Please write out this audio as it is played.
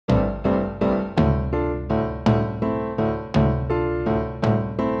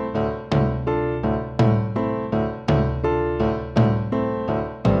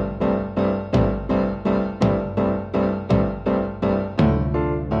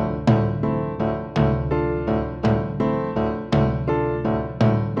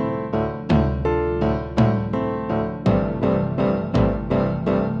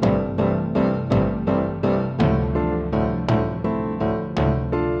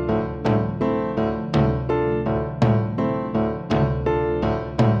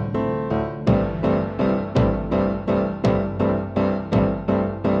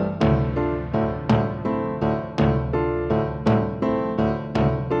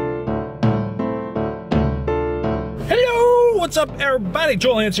What's up, everybody?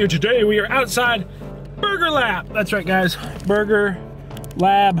 Joel Hansen here. Today we are outside Burger Lab. That's right, guys. Burger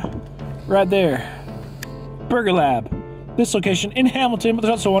Lab right there. Burger Lab. This location in Hamilton, but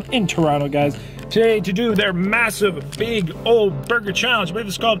there's also one in Toronto, guys. Today to do their massive, big, old burger challenge. I believe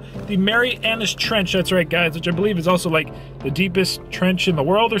it's called the Marianas Trench. That's right, guys, which I believe is also like the deepest trench in the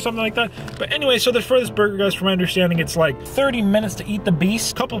world or something like that. But anyway, so for this burger, guys, from my understanding, it's like 30 minutes to eat the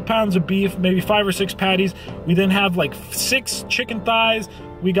beast. A couple of pounds of beef, maybe 5 or 6 patties. We then have like 6 chicken thighs.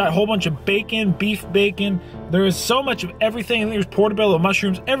 We got a whole bunch of bacon, beef bacon. There is so much of everything. And there's portobello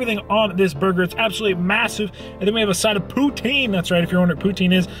mushrooms, everything on this burger. It's absolutely massive. And then we have a side of poutine. That's right, if you're wondering what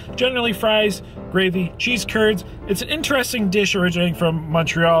poutine is. Generally fries, gravy, cheese curds. It's an interesting dish originating from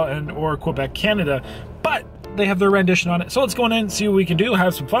Montreal and or Quebec, Canada. But they have their rendition on it. So let's go in and see what we can do,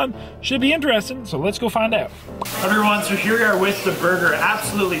 have some fun. Should be interesting, so let's go find out. Everyone, so here we are with the burger.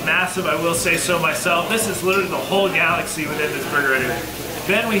 Absolutely massive, I will say so myself. This is literally the whole galaxy within this burger right here.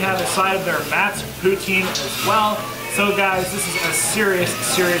 Then we have a side of their Matt's poutine as well. So guys, this is a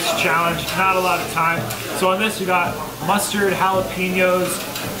serious challenge, not a lot of time. So on this we got mustard, jalapenos,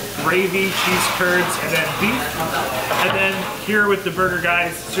 gravy, cheese curds, and then beef. And then here with the burger,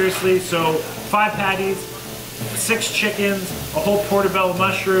 guys, seriously, so 5 patties, 6 chickens, a whole portobello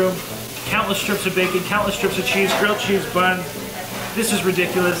mushroom, countless strips of bacon, countless strips of cheese, grilled cheese bun. This is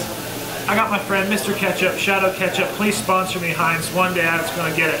ridiculous. I got my friend, Mr. Ketchup, shout out Ketchup, please sponsor me, Heinz. One day I was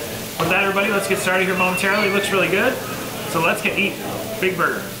gonna get it. With that, everybody, let's get started here momentarily. It looks really good. So let's get eating. Big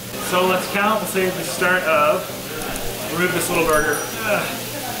burger. So let's count, let's say at the start of, remove this little burger.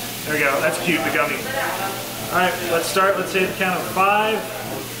 There we go, that's cute, the gummy. All right, let's start, let's say at the count of 5.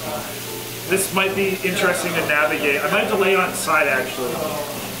 This might be interesting to navigate. I might have to lay it on its side, actually.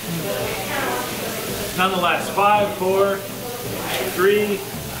 Nonetheless, 5, 4, 3,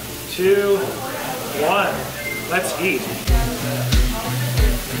 2, 1. Let's eat.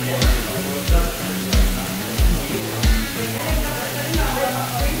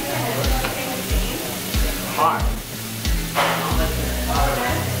 Hot.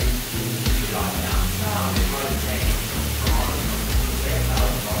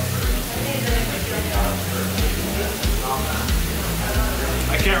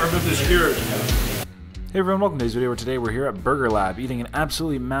 I can't remove the skewers. Hey everyone, welcome to today's video where today we're here at Burger Lab eating an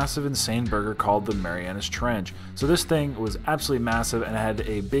absolutely massive, insane burger called the Marianas Trench. So this thing was absolutely massive and had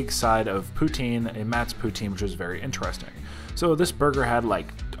a big side of poutine, a Matt's poutine, which was very interesting. So this burger had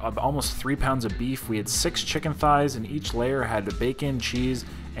like almost 3 pounds of beef. We had 6 chicken thighs, and each layer had bacon, cheese,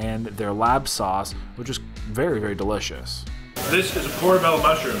 and their lab sauce, which was very delicious. This is a portobello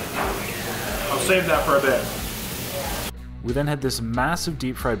mushroom. I'll save that for a bit. We then had this massive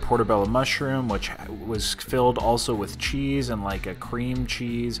deep fried portobello mushroom, which was filled also with cheese and like a cream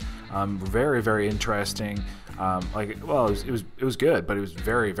cheese. Very interesting. It was good, but it was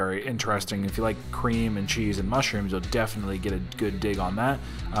very interesting. If you like cream and cheese and mushrooms, you'll definitely get a good dig on that.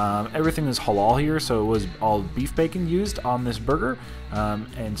 Everything is halal here, so it was all beef bacon used on this burger.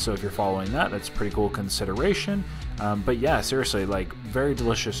 And so if you're following that, that's a pretty cool consideration. But yeah, seriously, like very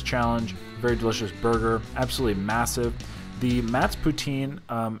delicious challenge, very delicious burger, absolutely massive. The Matt's poutine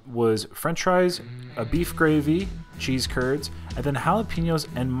was french fries, a beef gravy, cheese curds, and then jalapenos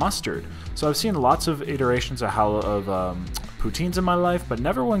and mustard. So I've seen lots of iterations of poutines in my life, but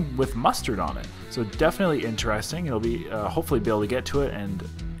never one with mustard on it. So definitely interesting. It'll be hopefully be able to get to it and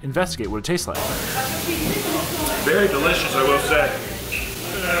investigate what it tastes like. Very delicious, I will say.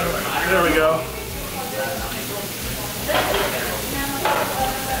 There we go.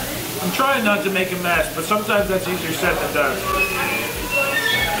 I'm trying not to make a mess, but sometimes that's easier said than done.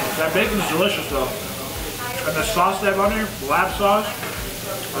 That bacon's delicious though. And the sauce they have on here, lab sauce,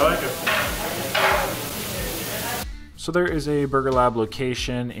 I like it. So there is a Burger Lab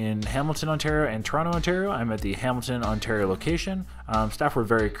location in Hamilton, Ontario and Toronto, Ontario. I'm at the Hamilton, Ontario location. Staff were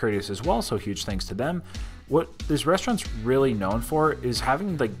very courteous as well, so huge thanks to them. What this restaurant's really known for is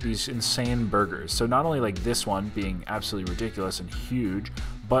having like these insane burgers. So not only like this one being absolutely ridiculous and huge,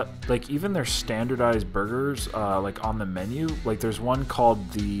 but like even their standardized burgers like on the menu, like there's one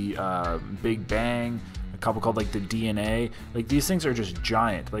called the Big Bang, a couple called like the DNA. Like these things are just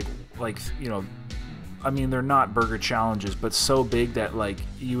giant. Like you know, I mean, they're not burger challenges, but so big that like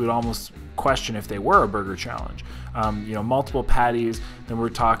you would almost question if they were a burger challenge. You know, multiple patties, then we're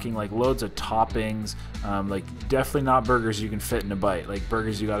talking like loads of toppings, like definitely not burgers you can fit in a bite, like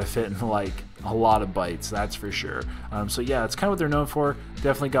burgers you got to fit in like a lot of bites, that's for sure. So yeah, it's kind of what they're known for.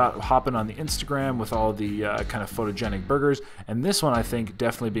 Definitely got hopping on the Instagram with all the kind of photogenic burgers, and this one I think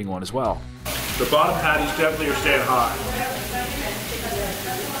definitely being one as well. The bottom patties definitely are staying hot.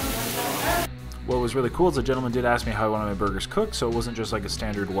 What was really cool is the gentleman did ask me how I wanted my burgers cooked, so it wasn't just like a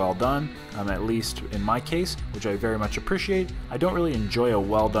standard well done, at least in my case, which I very much appreciate. I don't really enjoy a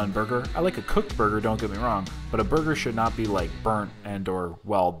well done burger. I like a cooked burger, don't get me wrong, but a burger should not be like burnt and or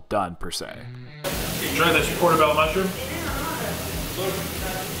well done per se. Try this portobello mushroom.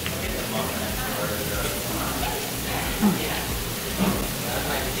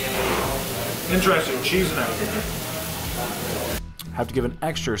 Interesting, cheese and everything. Have to give an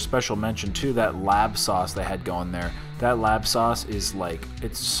extra special mention to that lab sauce they had going there. That lab sauce is like,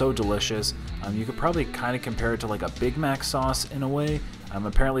 it's so delicious. You could probably kind of compare it to like a Big Mac sauce in a way.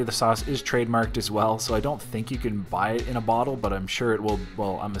 Apparently the sauce is trademarked as well, so I don't think you can buy it in a bottle, but I'm sure it will,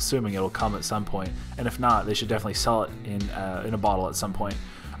 well, I'm assuming it'll come at some point. And if not, they should definitely sell it in a bottle at some point.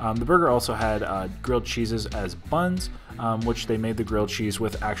 The burger also had grilled cheeses as buns, which they made the grilled cheese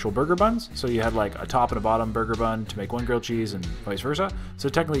with actual burger buns. So you had like a top and a bottom burger bun to make one grilled cheese and vice versa. So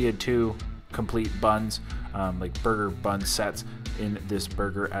technically you had two complete buns, like burger bun sets in this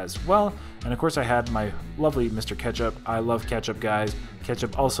burger as well. And of course I had my lovely Mr. Ketchup. I love ketchup, guys.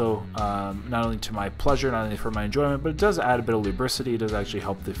 Ketchup also, not only to my pleasure, not only for my enjoyment, but it does add a bit of lubricity. It does actually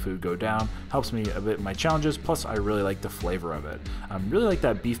help the food go down, helps me a bit in my challenges, plus I really like the flavor of it. Really like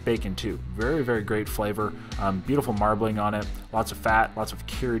that beef bacon too. Very, very great flavor. Beautiful marbling on it, lots of fat, lots of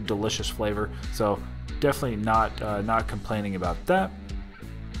cured, delicious flavor. So definitely not complaining about that.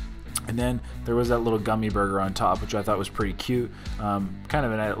 And then there was that little gummy burger on top, which I thought was pretty cute, kind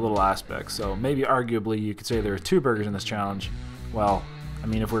of a little aspect. So maybe arguably you could say there are two burgers in this challenge. Well, I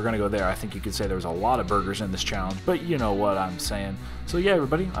mean, if we're going to go there, I think you could say there was a lot of burgers in this challenge, but you know what I'm saying. So yeah,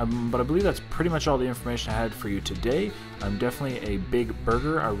 everybody, but I believe that's pretty much all the information I had for you today. Definitely a big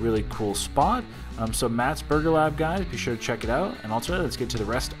burger, a really cool spot. So Matt's Burger Lab, guys, be sure to check it out. And ultimately, let's get to the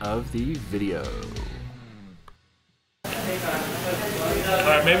rest of the video.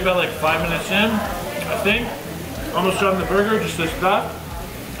 Alright, maybe about like 5 minutes in, I think. Almost done the burger, just this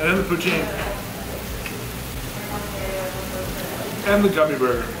stuff. And then the poutine. And the gummy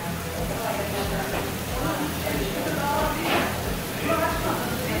burger.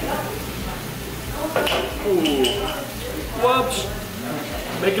 Ooh. Whoops.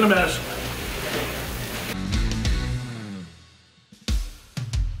 Making a mess.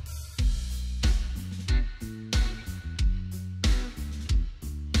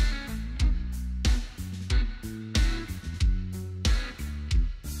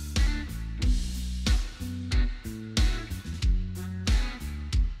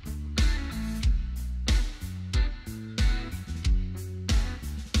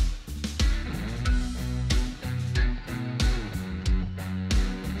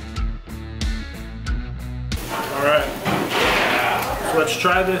 Alright, so let's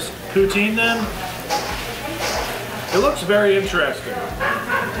try this poutine then. It looks very interesting.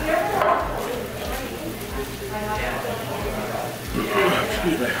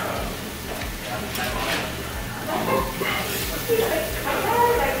 Excuse me.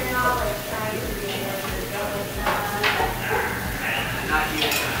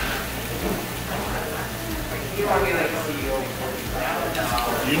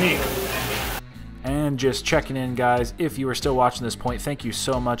 Unique. And just checking in, guys, if you are still watching this point, thank you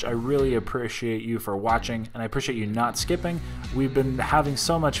so much. I really appreciate you for watching, and I appreciate you not skipping. We've been having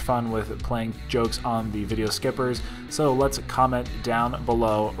so much fun with playing jokes on the video skippers, so let's comment down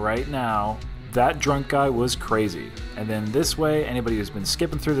below right now. That drunk guy was crazy. And then this way, anybody who's been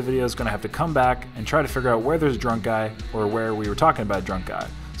skipping through the video is going to have to come back and try to figure out where there's a drunk guy or where we were talking about a drunk guy.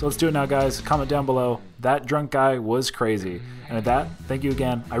 So let's do it now, guys. Comment down below. That drunk guy was crazy. And with that, thank you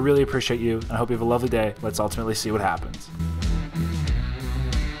again. I really appreciate you, and I hope you have a lovely day. Let's ultimately see what happens.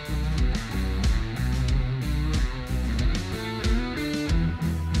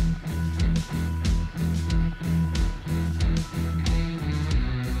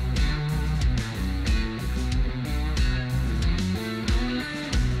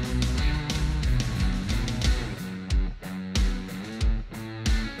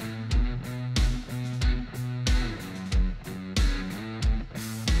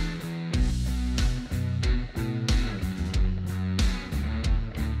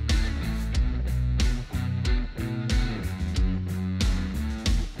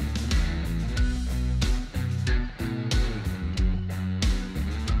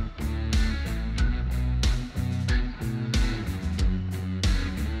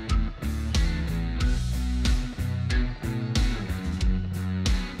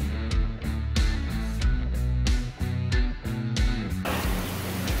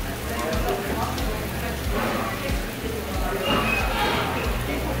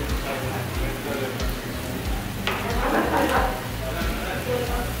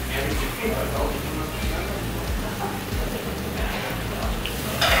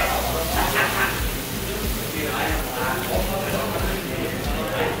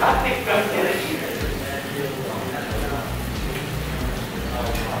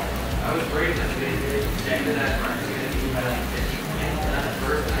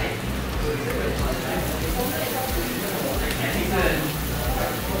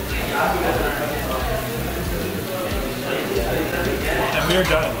 And we're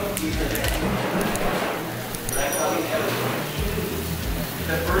done.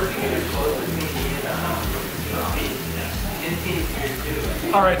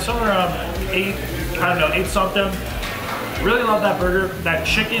 All right, so around 8, I don't know, 8 something. Really love that burger. That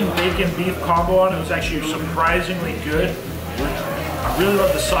chicken, bacon, beef combo on it was actually surprisingly good. I really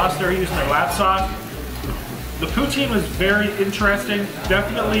love the sauce they're using, their lap sauce. The poutine was very interesting.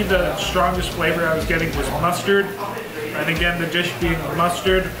 Definitely the strongest flavor I was getting was mustard. And again, the dish being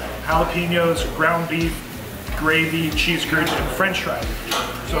mustard, jalapenos, ground beef, gravy, cheese curds, and french fries.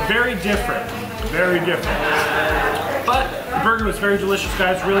 So very different, very different. But the burger was very delicious,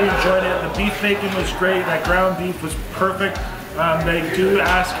 guys. Really enjoyed it. The beef bacon was great. That ground beef was perfect. They do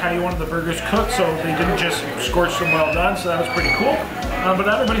ask how you wanted the burgers cooked, so they didn't just scorch them well done, so that was pretty cool. But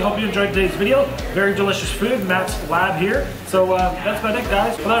everybody, hope you enjoyed today's video. Very delicious food, and that's Lab here. So that's about it,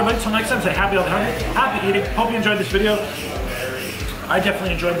 guys. Well, everybody, until next time, say happy all the hungry, happy eating. Hope you enjoyed this video. I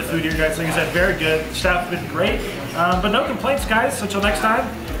definitely enjoyed the food here, guys. Like I said, very good. The staff has been great. But no complaints, guys. So until next time,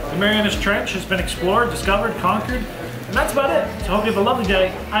 the Marianas Trench has been explored, discovered, conquered. And that's about it. So I hope you have a lovely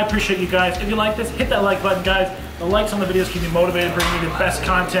day. I appreciate you guys. If you like this, hit that like button, guys. The likes on the videos keep me motivated, bringing you the best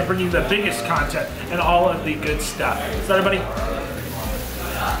content, bringing you the biggest content, and all of the good stuff. So everybody,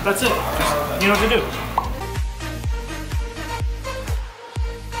 that's it. Just, you know what to do.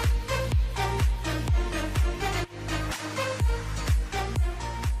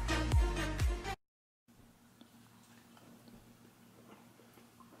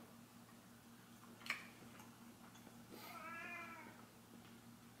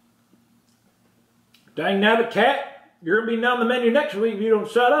 Dang nabbit, cat. You're going to be down the menu next week if you don't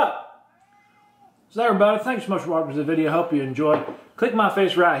shut up. So everybody, thanks so much for watching the video. I hope you enjoyed. Click my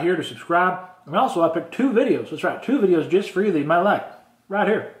face right here to subscribe. And also, I picked 2 videos. That's right, 2 videos just for you that you might like. Right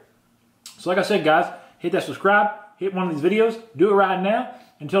here. So like I said, guys, hit that subscribe. Hit one of these videos. Do it right now.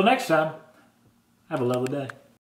 Until next time, have a lovely day.